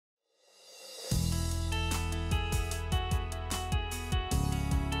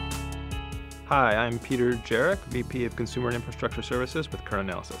Hi, I'm Peter Jarich, VP of Consumer and Infrastructure Services with Current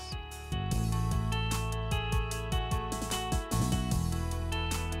Analysis.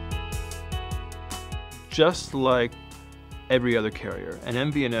 Just like every other carrier, an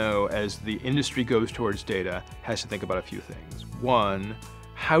MVNO, as the industry goes towards data, has to think about a few things. One,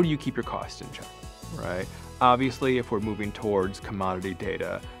 how do you keep your costs in check, right? Obviously, if we're moving towards commodity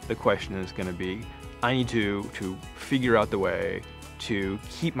data, the question is going to be, I need to figure out the way to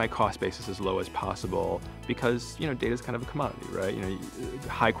keep my cost basis as low as possible because, data is kind of a commodity, right?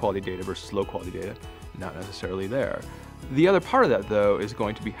 High quality data versus low quality data, not necessarily there. The other part of that, though, is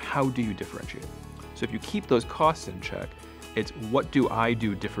going to be how do you differentiate? So if you keep those costs in check, it's what do I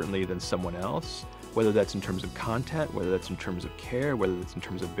do differently than someone else, whether that's in terms of content, whether that's in terms of care, whether that's in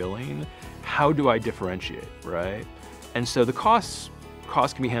terms of billing, how do I differentiate, right? And so the costs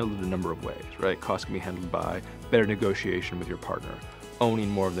can be handled in a number of ways, right? Costs can be handled by better negotiation with your partner, owning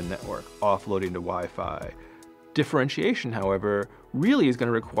more of the network, offloading to Wi-Fi. Differentiation, however, really is going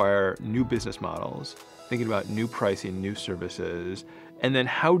to require new business models, thinking about new pricing, new services, and then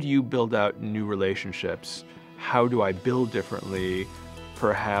how do you build out new relationships? How do I build differently?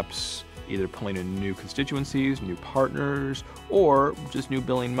 Perhaps either pulling in new constituencies, new partners, or just new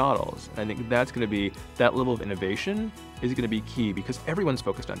billing models. I think that's going to be, that level of innovation is going to be key because everyone's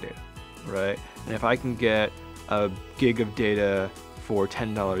focused on data, right? And if I can get a gig of data for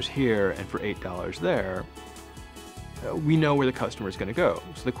 $10 here and for $8 there, we know where the customer is going to go.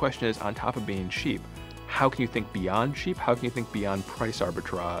 So the question is, on top of being cheap, how can you think beyond cheap? How can you think beyond price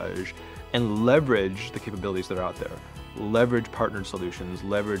arbitrage and leverage the capabilities that are out there? Leverage partnered solutions,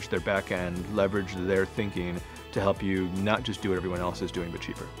 leverage their back end, leverage their thinking to help you not just do what everyone else is doing, but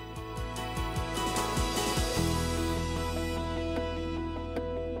cheaper.